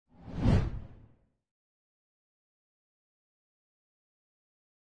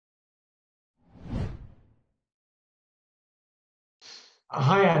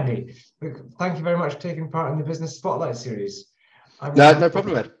Hi, Andy. Look, thank you very much for taking part in the Business Spotlight series. I'm going No, to no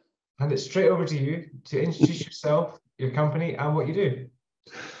problem, Ed. hand it straight over to you to introduce yourself, your company, and what you do.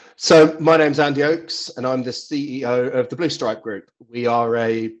 So my name's Andy Oakes, and I'm the CEO of the Bluestripe Group. We are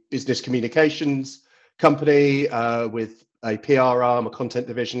a business communications company with a PR arm, a content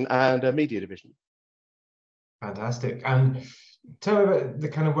division, and a media division. Fantastic. And tell me about the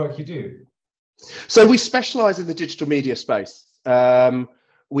kind of work you do. So we specialize in the digital media space.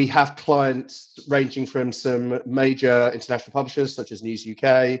 We have clients ranging from some major international publishers such as News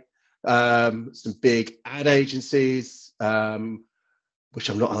UK, some big ad agencies, which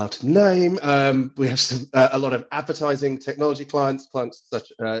I'm not allowed to name. We have a lot of advertising technology clients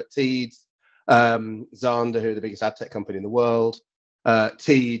such as Teeds, Zander, who are the biggest ad tech company in the world.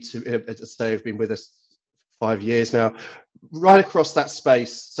 Teeds, as I say, have been with us 5 years now. Right across that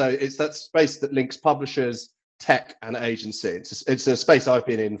space. So it's that space that links publishers, tech, and agency. It's a space I've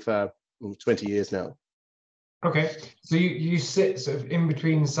been in for 20 years now. Okay, so you sit sort of in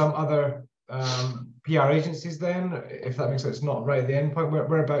between some other PR agencies then, if that makes sense, it's not right at the end point.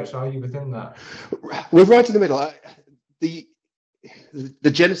 Whereabouts are you within that? We're right in the middle. The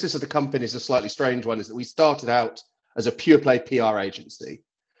genesis of the company is a slightly strange one, is that we started out as a pure play PR agency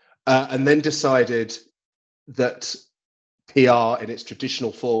and then decided that PR in its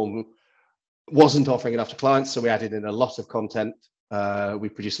traditional form wasn't offering enough to clients, so we added in a lot of content. We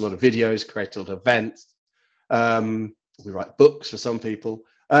produce a lot of videos, create a lot of events. We write books for some people.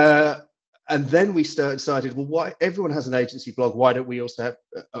 And then we decided, well, why everyone has an agency blog? Why don't we also have,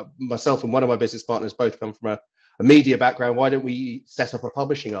 myself and one of my business partners both come from a media background. Why don't we set up a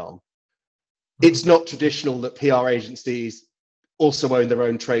publishing arm? It's not traditional that PR agencies also own their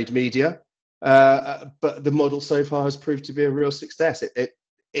own trade media. But the model so far has proved to be a real success.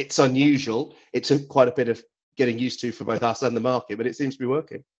 It's unusual. It took quite a bit of getting used to for both us and the market, but it seems to be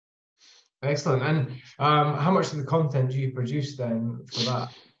working. Excellent. And how much of the content do you produce then for that?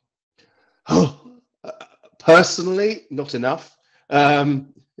 Oh, personally, not enough. I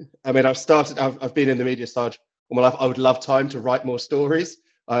mean, I've been in the media side all my life. I would love time to write more stories.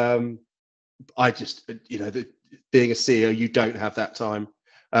 I just, being a CEO, you don't have that time.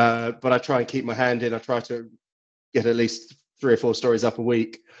 But I try and keep my hand in. I try to get at least 3 or 4 stories up a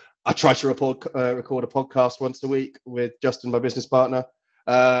week. I try to record a podcast once a week with Justin, my business partner.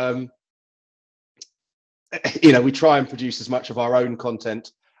 We try and produce as much of our own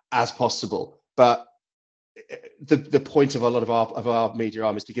content as possible. But the point of a lot of our media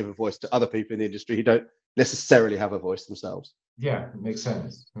arm is to give a voice to other people in the industry who don't necessarily have a voice themselves. Yeah, makes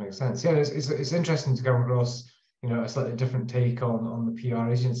sense. Makes sense. Yeah, it's interesting to come across, a slightly different take on the PR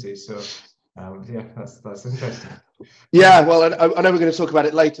agencies. So, yeah, that's interesting. Yeah, well, I know we're going to talk about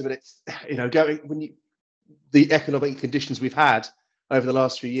it later, but it's the economic conditions we've had over the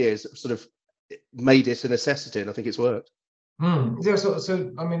last few years sort of made it a necessity, and I think it's worked. Yeah,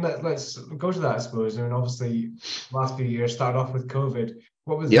 so I mean, let's go to that, I suppose. I mean, obviously, last few years started off with COVID.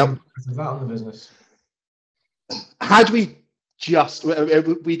 What was the impact of that on the business?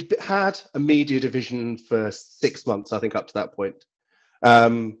 We'd had a media division for 6 months, I think, up to that point.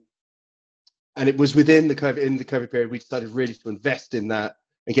 And it was within the COVID period, we decided really to invest in that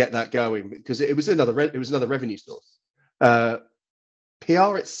and get that going because it was another revenue source.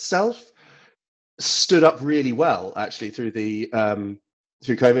 PR itself stood up really well actually through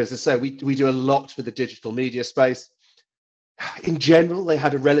COVID. As I say, we do a lot for the digital media space. In general, they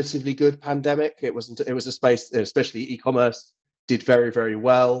had a relatively good pandemic. It was a space, especially e-commerce, did very, very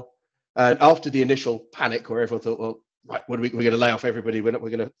well. And after the initial panic where everyone thought, well, right, we're going to lay off everybody, we're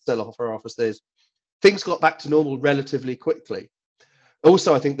going to sell off our offices, things got back to normal relatively quickly.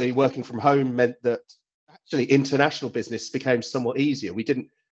 Also, I think the working from home meant that actually international business became somewhat easier.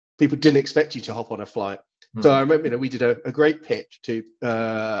 People didn't expect you to hop on a flight. So I remember, we did a great pitch to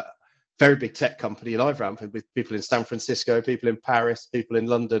a very big tech company in Iveramp with people in San Francisco, people in Paris, people in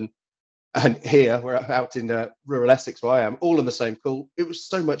London, and here we're out in rural Essex where I am, all on the same call. It was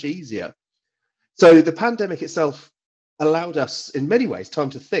so much easier. So the pandemic itself allowed us, in many ways, time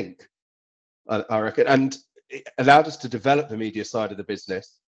to think, I reckon, and it allowed us to develop the media side of the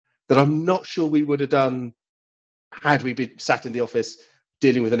business that I'm not sure we would have done had we been sat in the office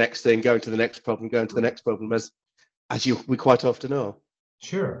dealing with the next thing, going to the next problem, as we quite often are.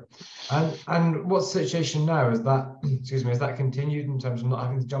 Sure. And what's the situation now? Is that, excuse me, has that continued in terms of not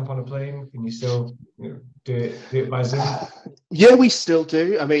having to jump on a plane? Can you still do it by Zoom? Yeah, we still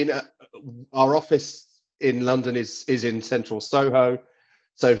do. I mean, our office in London is in central Soho.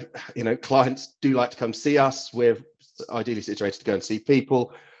 So, clients do like to come see us. We're ideally situated to go and see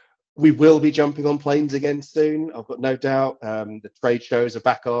people. We will be jumping on planes again soon. I've got no doubt. The trade shows are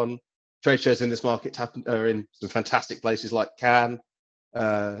back on. Trade shows in this market are in some fantastic places like Cannes,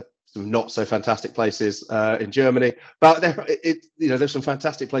 some not so fantastic places in Germany. But there's some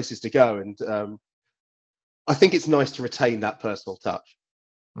fantastic places to go, and I think it's nice to retain that personal touch.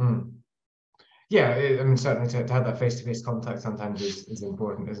 Mm. Yeah, I mean, certainly to have that face-to-face contact sometimes is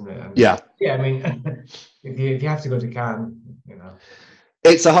important, isn't it? And yeah, I mean, if you have to go to Cannes,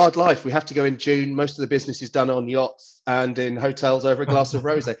 it's a hard life. We have to go in June. Most of the business is done on yachts and in hotels over a glass of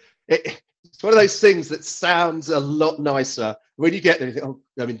rosé. It's one of those things that sounds a lot nicer when you get there. You think, oh,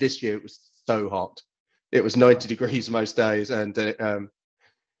 I mean, this year it was so hot. It was 90 degrees most days, and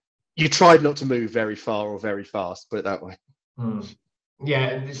you tried not to move very far or very fast. Put it that way. Mm.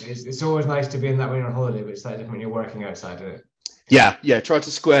 Yeah, it's always nice to be in that when you're on holiday, but it's like different when you're working outside of it. Yeah. Try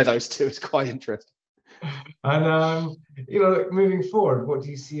to square those two. It's quite interesting. And moving forward, what do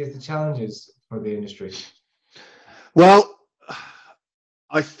you see as the challenges for the industry? Well,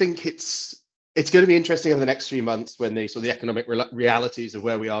 I think it's going to be interesting over the next few months when the sort of the economic realities of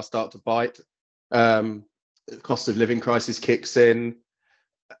where we are start to bite. The cost of living crisis kicks in.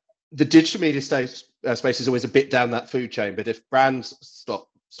 The digital media space is always a bit down that food chain, but if brands stop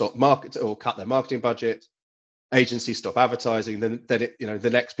market or cut their marketing budget, agencies stop advertising, then the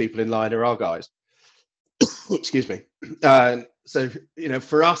next people in line are our guys. Excuse me. So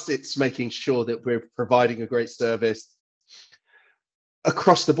for us, it's making sure that we're providing a great service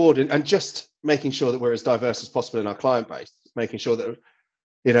across the board, and just making sure that we're as diverse as possible in our client base, making sure that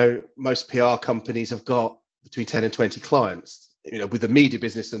most PR companies have got between 10 and 20 clients. With the media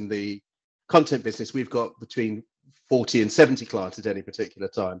business and the content business, we've got between 40 and 70 clients at any particular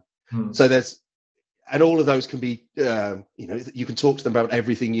time. So and all of those can be you can talk to them about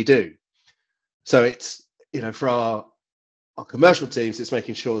everything you do. So it's for our commercial teams, it's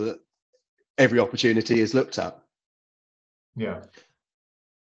making sure that every opportunity is looked at. Yeah.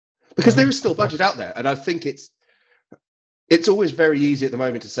 Because there is still budget out there, and I think it's always very easy at the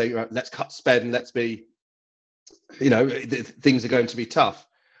moment to say, right, let's cut spend, let's be, things are going to be tough.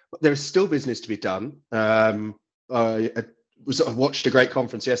 But there is still business to be done. I watched a great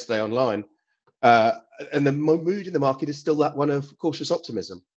conference yesterday online, and the mood in the market is still that one of cautious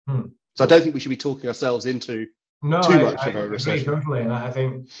optimism. So I don't think we should be talking ourselves into too much of a recession. Totally, and I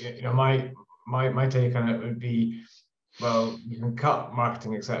think my take on it would be, well, you can cut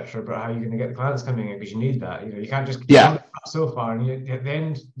marketing, etc., but how are you going to get the clients coming in? Because you need that. You can't just cut so far. And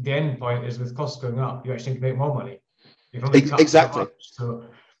the end point is, with costs going up, you actually can make more money. Exactly. So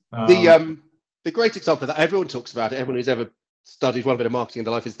the great example that everyone talks about, everyone who's ever studied one bit of marketing in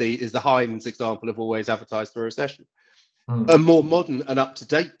their life, is the Heinz example of always advertised for a recession. A more modern and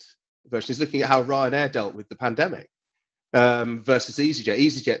up-to-date version is looking at how Ryanair dealt with the pandemic. Versus EasyJet.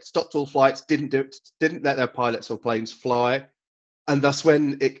 EasyJet stopped all flights, didn't let their pilots or planes fly, and thus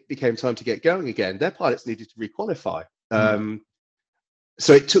when it became time to get going again, their pilots needed to requalify.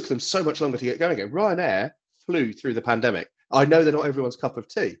 So it took them so much longer to get going again. Ryanair flew through the pandemic. I know they're not everyone's cup of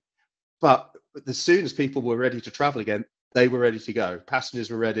tea, but as soon as people were ready to travel again, they were ready to go. Passengers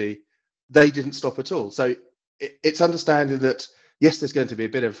were ready. They didn't stop at all. So it's understanding that, yes, there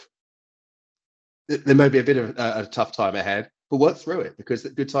may be a bit of a tough time ahead, but work through it, because the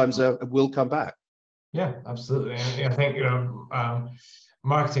good times will come back. Yeah, absolutely. And I think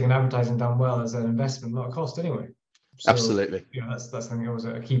marketing and advertising done well is an investment, not a cost anyway. So, absolutely. That's I think it was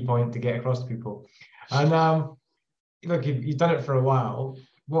a key point to get across to people. And look, you've done it for a while.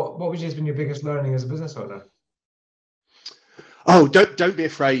 What would you say has been your biggest learning as a business owner? Oh, don't be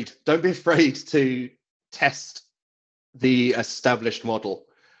afraid. Don't be afraid to test the established model.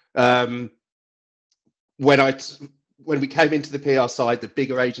 When we came into the PR side, the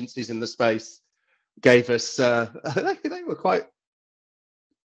bigger agencies in the space gave us, they were quite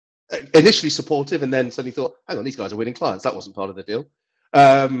initially supportive, and then suddenly thought, hang on, these guys are winning clients. That wasn't part of the deal.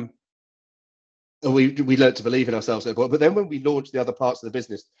 We learned to believe in ourselves. But then when we launched the other parts of the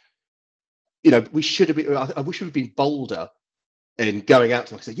business, we should have been, I wish we'd been bolder in going out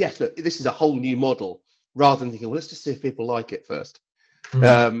to say, yes, look, this is a whole new model, rather than thinking, well, let's just see if people like it first.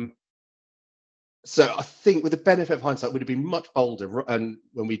 So I think with the benefit of hindsight, we'd have been much bolder. And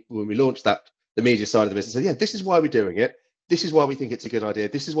when we launched the media side of the business, said, this is why we're doing it. This is why we think it's a good idea.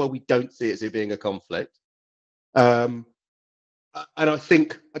 This is why we don't see it as it being a conflict. And I just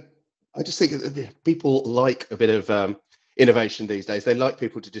think that people like a bit of innovation these days. They like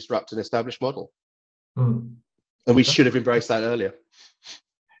people to disrupt an established model. And we should have embraced that earlier.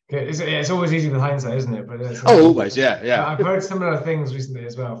 It's always easy with hindsight, isn't it? But Always, yeah. I've heard similar things recently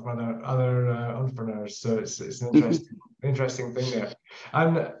as well from other entrepreneurs. So it's an interesting thing there.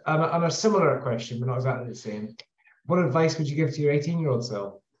 And a similar question, but not exactly the same. What advice would you give to your 18-year-old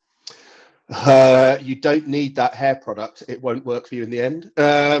self? You don't need that hair product. It won't work for you in the end.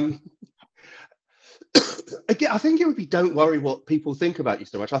 Again, I think it would be, don't worry what people think about you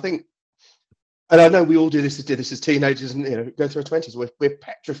so much. I think, and I know we all do this as teenagers, and go through our 20s. We're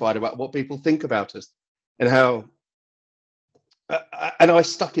petrified about what people think about us, and how. And I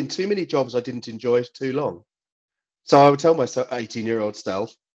stuck in too many jobs I didn't enjoy too long. So I would tell myself, 18-year-old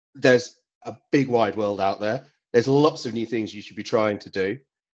self, there's a big wide world out there. There's lots of new things you should be trying to do.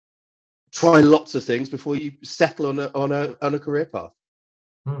 Try lots of things before you settle on a career path.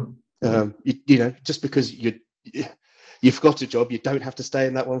 Just because you've got a job, you don't have to stay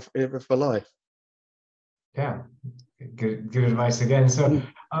in that one for life. Yeah, good advice again. So,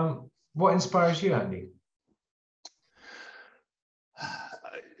 what inspires you, Andy?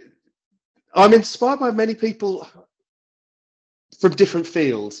 I'm inspired by many people from different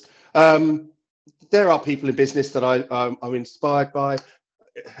fields. There are people in business that I'm inspired by,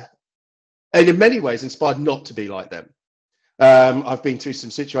 and in many ways inspired not to be like them. I've been through some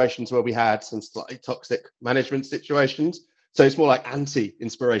situations where we had some slightly toxic management situations, so it's more like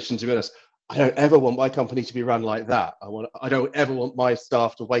anti-inspiration, to be honest. I don't ever want my company to be run like that. I don't ever want my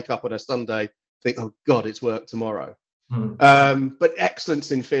staff to wake up on a Sunday think, oh God, it's work tomorrow. But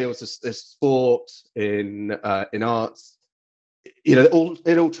excellence in fields as sport, in arts, it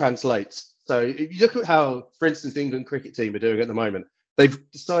all translates. So if you look at how, for instance, the England cricket team are doing at the moment,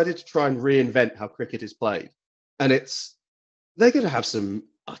 they've decided to try and reinvent how cricket is played, and they're going to have some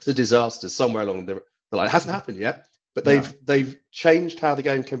utter disasters somewhere along the line. It hasn't happened yet, but they've changed how the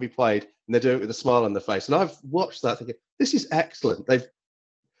game can be played, and they're doing it with a smile on their face. And I've watched that thinking, this is excellent. They've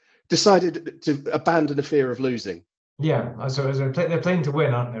decided to abandon the fear of losing. Yeah, so they're playing to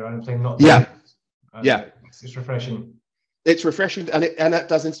win, aren't they? Rather than playing not to win. Yeah. It's refreshing. It's refreshing, and that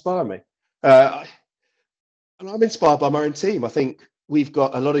does inspire me. And I'm inspired by my own team. I think we've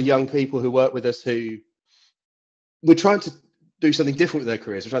got a lot of young people who work with us who we're trying to do something different with their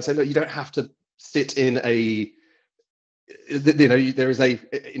careers. We're trying to say, look, you don't have to sit in there is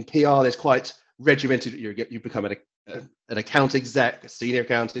in PR, there's quite regimented, you become an account exec, a senior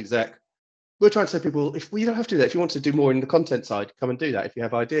account exec. We're trying to say to people, you don't have to do that. If you want to do more in the content side, come and do that. If you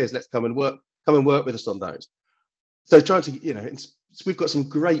have ideas, let's come and work with us on those. So trying to, we've got some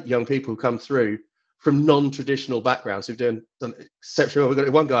great young people who come through from non-traditional backgrounds who've done exceptionally well. We've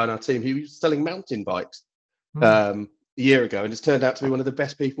got one guy on our team who was selling mountain bikes a year ago, and it's turned out to be one of the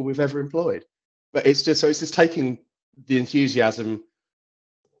best people we've ever employed. But it's just taking the enthusiasm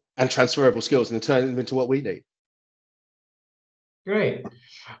and transferable skills and turning them into what we need. Great.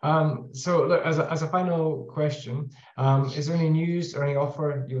 So look, as a final question, is there any news or any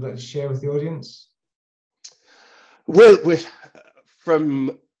offer you would like to share with the audience? Well,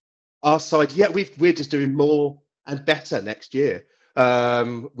 from our side, we're just doing more and better next year.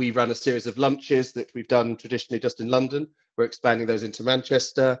 We run a series of lunches that we've done traditionally just in London. We're expanding those into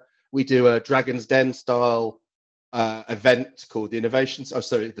Manchester. We do a Dragon's Den style event called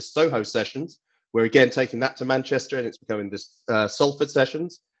the Soho Sessions. We're again taking that to Manchester, and it's becoming the Salford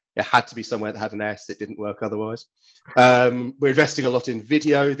Sessions. It had to be somewhere that had an S. It didn't work otherwise. We're investing a lot in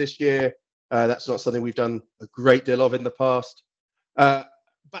video this year. That's not something we've done a great deal of in the past. But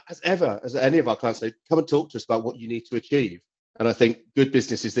as any of our clients say, come and talk to us about what you need to achieve. And I think good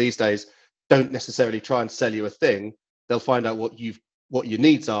businesses these days don't necessarily try and sell you a thing. They'll find out what your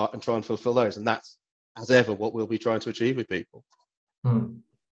needs are and try and fulfill those. And that's, as ever, what we'll be trying to achieve with people.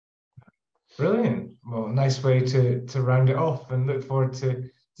 Brilliant. Well, nice way to round it off, and look forward to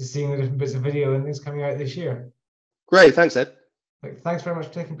seeing the different bits of video and things coming out this year. Great. Thanks, Ed. Thanks very much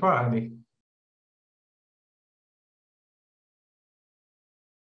for taking part, Andy.